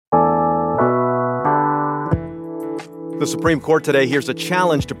The Supreme Court today hears a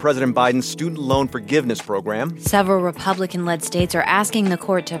challenge to President Biden's student loan forgiveness program. Several Republican-led states are asking the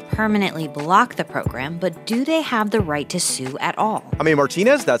court to permanently block the program, but do they have the right to sue at all? I'm Ian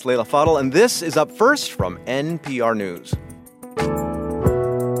Martinez, that's Leila Fadel, and this is Up First from NPR News.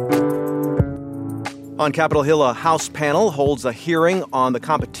 On Capitol Hill, a House panel holds a hearing on the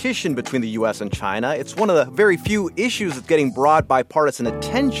competition between the U.S. and China. It's one of the very few issues that's getting broad bipartisan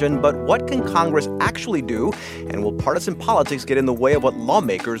attention, but what can Congress actually do? And will partisan politics get in the way of what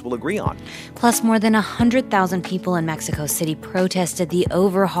lawmakers will agree on? Plus, more than 100,000 people in Mexico City protested the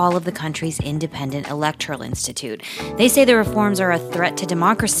overhaul of the country's independent electoral institute. They say the reforms are a threat to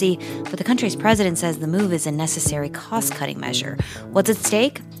democracy, but the country's president says the move is a necessary cost-cutting measure. What's at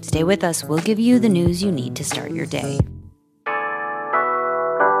stake? Stay with us. We'll give you the news you need to start your day.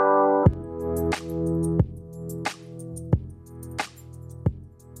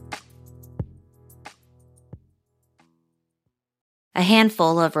 A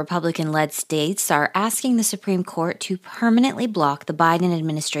handful of Republican-led states are asking the Supreme Court to permanently block the Biden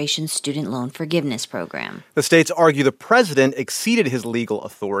administration's student loan forgiveness program. The states argue the president exceeded his legal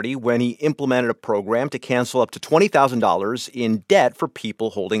authority when he implemented a program to cancel up to $20,000 in debt for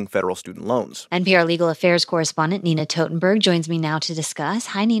people holding federal student loans. NPR legal affairs correspondent Nina Totenberg joins me now to discuss.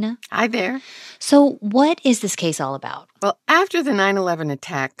 Hi, Nina. Hi there. So what is this case all about? Well, after the 9/11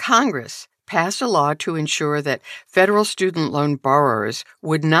 attack, Congress passed a law to ensure that federal student loan borrowers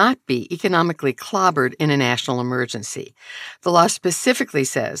would not be economically clobbered in a national emergency. The law specifically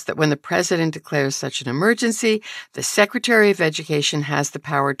says that when the president declares such an emergency, the Secretary of Education has the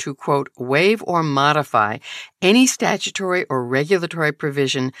power to, quote, waive or modify any statutory or regulatory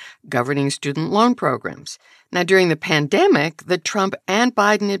provision governing student loan programs. Now, during the pandemic, the Trump and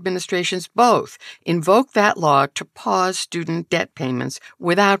Biden administrations both invoked that law to pause student debt payments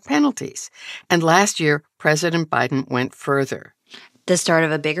without penalties. And last year, President Biden went further. The start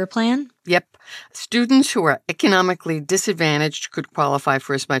of a bigger plan? Yep. Students who are economically disadvantaged could qualify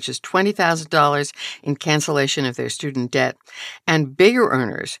for as much as $20,000 in cancellation of their student debt. And bigger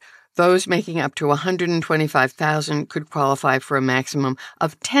earners, those making up to $125,000, could qualify for a maximum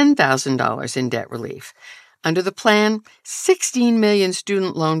of $10,000 in debt relief. Under the plan, 16 million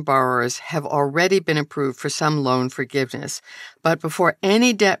student loan borrowers have already been approved for some loan forgiveness. But before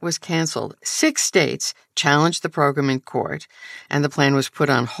any debt was canceled, 6 states challenged the program in court, and the plan was put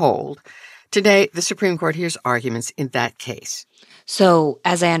on hold. Today, the Supreme Court hears arguments in that case. So,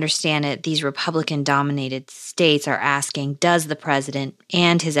 as I understand it, these Republican-dominated states are asking, does the president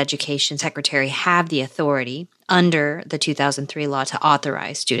and his education secretary have the authority under the 2003 law to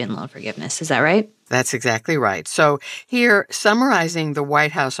authorize student loan forgiveness? Is that right? That's exactly right. So here, summarizing the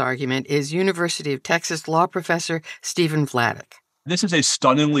White House argument, is University of Texas law professor Stephen Vladeck. This is a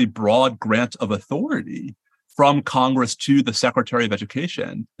stunningly broad grant of authority from Congress to the Secretary of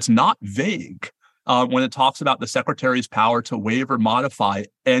Education. It's not vague when it talks about the Secretary's power to waive or modify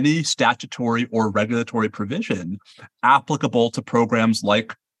any statutory or regulatory provision applicable to programs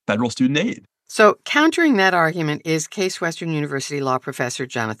like federal student aid. So countering that argument is Case Western University law professor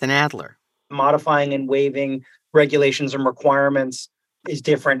Jonathan Adler. Modifying and waiving regulations and requirements is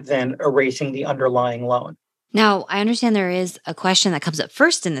different than erasing the underlying loan. Now, I understand there is a question that comes up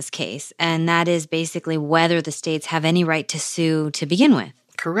first in this case, and that is basically whether the states have any right to sue to begin with.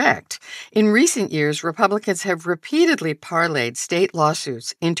 Correct. In recent years, Republicans have repeatedly parlayed state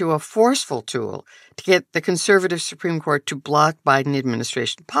lawsuits into a forceful tool to get the conservative Supreme Court to block Biden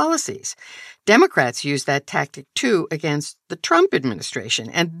administration policies. Democrats use that tactic, too, against the Trump administration,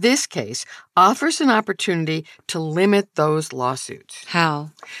 and this case offers an opportunity to limit those lawsuits.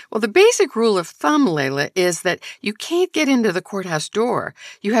 How? Well, the basic rule of thumb, Leila, is that you can't get into the courthouse door.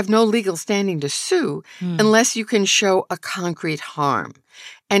 You have no legal standing to sue unless you can show a concrete harm.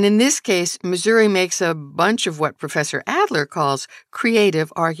 And in this case, Missouri makes a bunch of what Professor Adler calls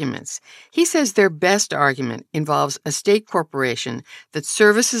creative arguments. He says their best argument involves a state corporation that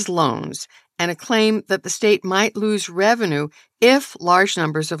services loans and a claim that the state might lose revenue if large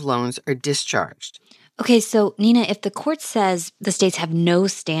numbers of loans are discharged. Okay, so Nina, if the court says the states have no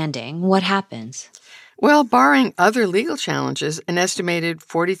standing, what happens? Well, barring other legal challenges, an estimated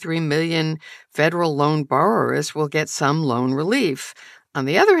 43 million federal loan borrowers will get some loan relief. On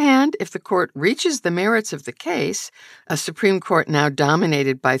the other hand, if the court reaches the merits of the case, a Supreme Court now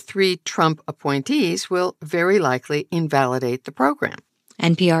dominated by 3 Trump appointees will very likely invalidate the program.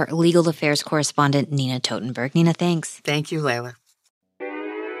 NPR legal affairs correspondent Nina Totenberg. Nina, thanks. Thank you, Leila.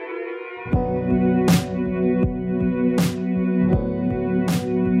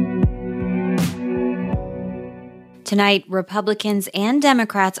 Tonight, Republicans and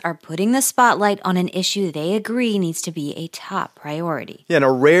Democrats are putting the spotlight on an issue they agree needs to be a top priority. In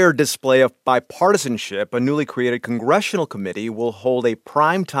a rare display of bipartisanship, a newly created congressional committee will hold a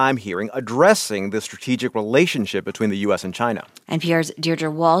primetime hearing addressing the strategic relationship between the U.S. and China. NPR's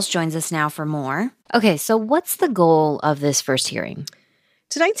Deirdre Walsh joins us now for more. Okay, so what's the goal of this first hearing?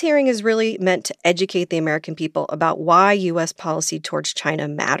 Tonight's hearing is really meant to educate the American people about why U.S. policy towards China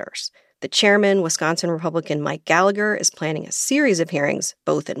matters. The chairman, Wisconsin Republican Mike Gallagher, is planning a series of hearings,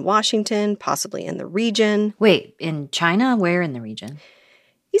 both in Washington, possibly in the region. Wait, in China? Where in the region?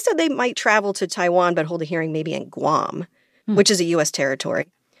 He said they might travel to Taiwan but hold a hearing maybe in Guam, which is a U.S. territory.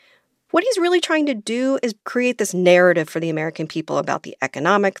 What he's really trying to do is create this narrative for the American people about the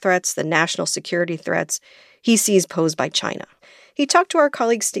economic threats, the national security threats he sees posed by China. He talked to our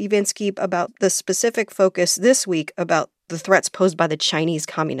colleague Steve Inskeep about the specific focus this week about the threats posed by the Chinese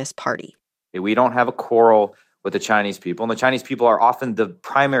Communist Party. We don't have a quarrel with the Chinese people, and the Chinese people are often the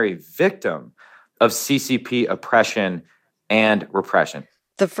primary victim of CCP oppression and repression.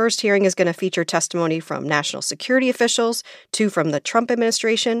 The first hearing is going to feature testimony from national security officials, 2 from the Trump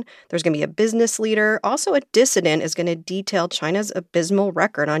administration. There's going to be a business leader. Also, a dissident is going to detail China's abysmal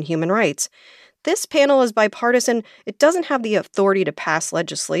record on human rights. This panel is bipartisan. It doesn't have the authority to pass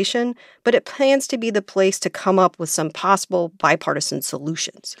legislation, but it plans to be the place to come up with some possible bipartisan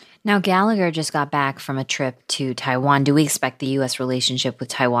solutions. Now, Gallagher just got back from a trip to Taiwan. Do we expect the U.S. relationship with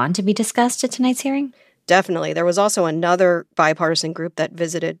Taiwan to be discussed at tonight's hearing? Definitely. There was also another bipartisan group that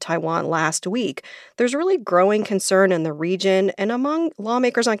visited Taiwan last week. There's really growing concern in the region and among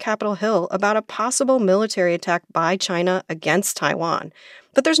lawmakers on Capitol Hill about a possible military attack by China against Taiwan.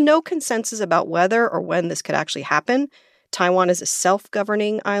 But there's no consensus about whether or when this could actually happen. Taiwan is a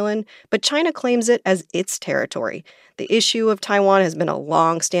self-governing island, but China claims it as its territory. The issue of Taiwan has been a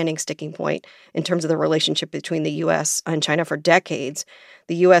long-standing sticking point in terms of the relationship between the U.S. and China for decades.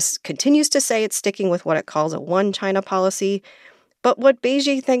 The U.S. continues to say it's sticking with what it calls a one-China policy. But what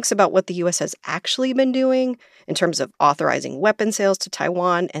Beijing thinks about what the U.S. has actually been doing in terms of authorizing weapon sales to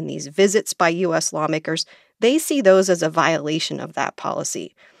Taiwan and these visits by U.S. lawmakers, they see those as a violation of that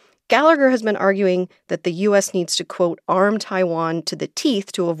policy. Gallagher has been arguing that the U.S. needs to, quote, arm Taiwan to the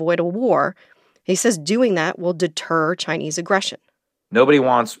teeth to avoid a war. He says doing that will deter Chinese aggression. Nobody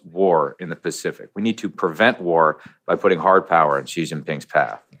wants war in the Pacific. We need to prevent war by putting hard power in Xi Jinping's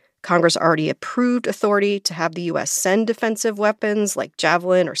path. Congress already approved authority to have the U.S. send defensive weapons like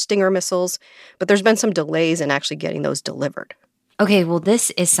Javelin or Stinger missiles, but there's been some delays in actually getting those delivered. Okay, well,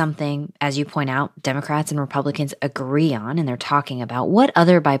 this is something, as you point out, Democrats and Republicans agree on, and they're talking about. What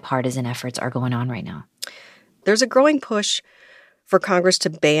other bipartisan efforts are going on right now? There's a growing push for Congress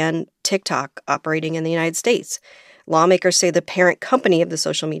to ban TikTok operating in the United States. Lawmakers say the parent company of the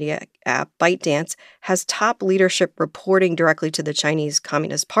social media app, ByteDance, has top leadership reporting directly to the Chinese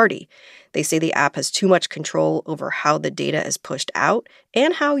Communist Party. They say the app has too much control over how the data is pushed out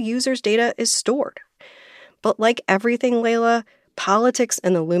and how users' data is stored. But like everything, Layla, politics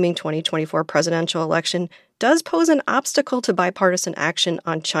in the looming 2024 presidential election does pose an obstacle to bipartisan action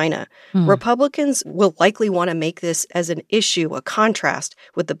on China. Republicans will likely want to make this as an issue, a contrast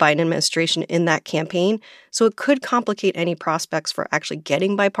with the Biden administration in that campaign, so it could complicate any prospects for actually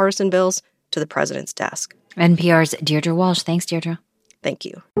getting bipartisan bills to the president's desk. NPR's Deirdre Walsh. Thanks, Deirdre. Thank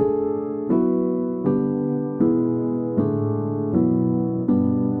you.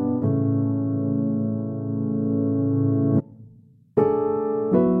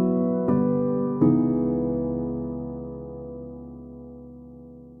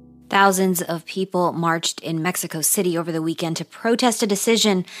 Thousands of people marched in Mexico City over the weekend to protest a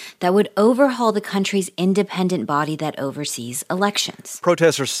decision that would overhaul the country's independent body that oversees elections.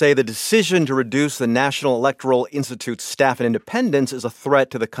 Protesters say the decision to reduce the National Electoral Institute's staff and independence is a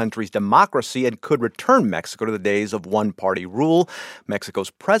threat to the country's democracy and could return Mexico to the days of one-party rule. Mexico's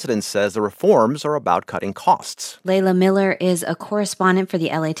president says the reforms are about cutting costs. Layla Miller is a correspondent for the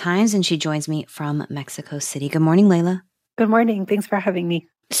LA Times, and she joins me from Mexico City. Good morning, Layla. Good morning. Thanks for having me.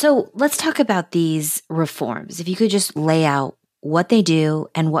 So let's talk about these reforms. If you could just lay out what they do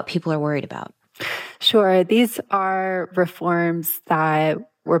and what people are worried about. Sure. These are reforms that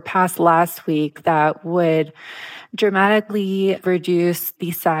were passed last week that would dramatically reduce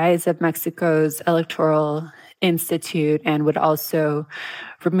the size of Mexico's electoral institute and would also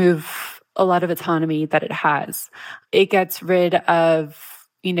remove a lot of autonomy that it has. It gets rid of,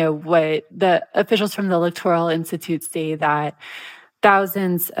 what the officials from the Electoral Institute say, that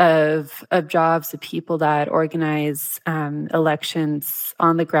thousands of jobs of people that organize elections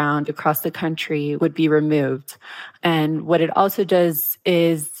on the ground across the country would be removed. And what it also does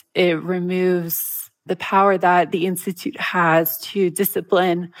is it removes the power that the Institute has to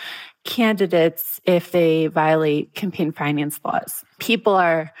discipline candidates if they violate campaign finance laws. People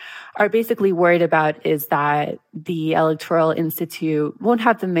are basically worried about is that the Electoral Institute won't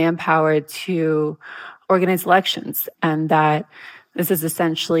have the manpower to organize elections, and that this is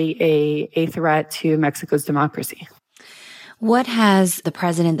essentially a threat to Mexico's democracy. What has the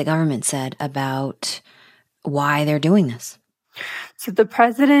president, the government said why they're doing this? So the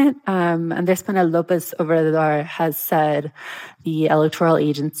president, Andrés Manuel López Obrador, has said the electoral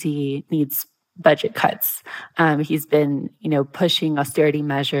agency needs budget cuts. He's been, pushing austerity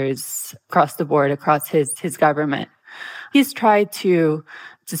measures across the board, across his government. He's tried to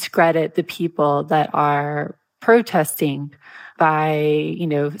discredit the people that are protesting by,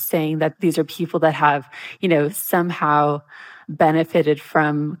 saying that these are people that have, somehow benefited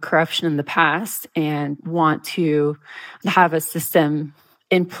from corruption in the past and want to have a system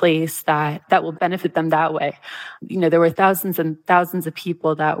in place that will benefit them that way. There were thousands and thousands of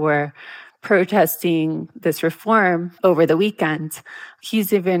people that were protesting this reform over the weekend.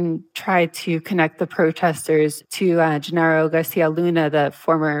 He's even tried to connect the protesters to Genaro Garcia Luna, the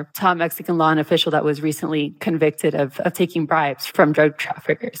former top Mexican law official that was recently convicted of taking bribes from drug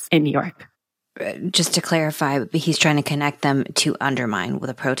traffickers in New York. Just to clarify, he's trying to connect them to undermine with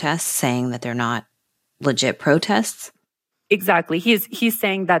a protest, saying that they're not legit protests? Exactly. He's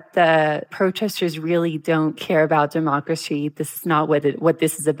saying that the protesters really don't care about democracy. This is not what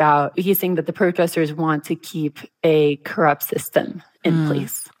this is about. He's saying that the protesters want to keep a corrupt system in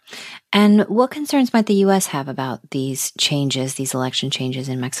place. And what concerns might the U.S. have about these changes, these election changes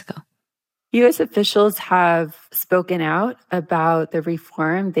in Mexico? U.S. officials have spoken out about the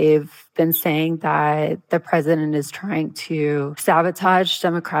reform. They've been saying that the president is trying to sabotage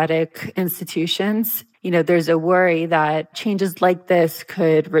democratic institutions. There's a worry that changes like this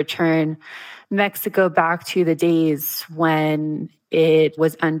could return Mexico back to the days when it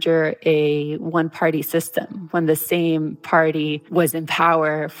was under a one-party system, when the same party was in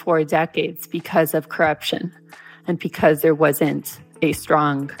power for decades because of corruption and because there wasn't a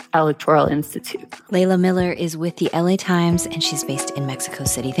strong electoral institute. Leila Miller is with the LA Times, and she's based in Mexico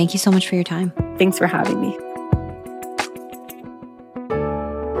City. Thank you so much for your time. Thanks for having me.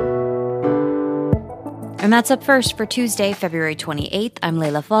 And that's Up First for Tuesday, February 28th. I'm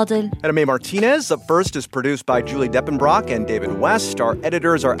Leila Fadel. And I'm May Martinez. Up First is produced by Julie Deppenbrock and David West. Our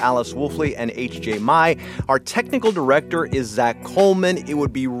editors are Alice Wolfley and H.J. Mai. Our technical director is Zach Coleman. It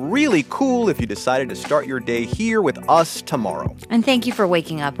would be really cool if you decided to start your day here with us tomorrow. And thank you for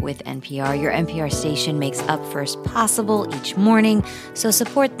waking up with NPR. Your NPR station makes Up First possible each morning. So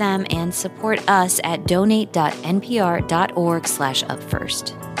support them and support us at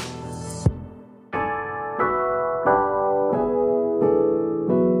donate.npr.org/upfirst.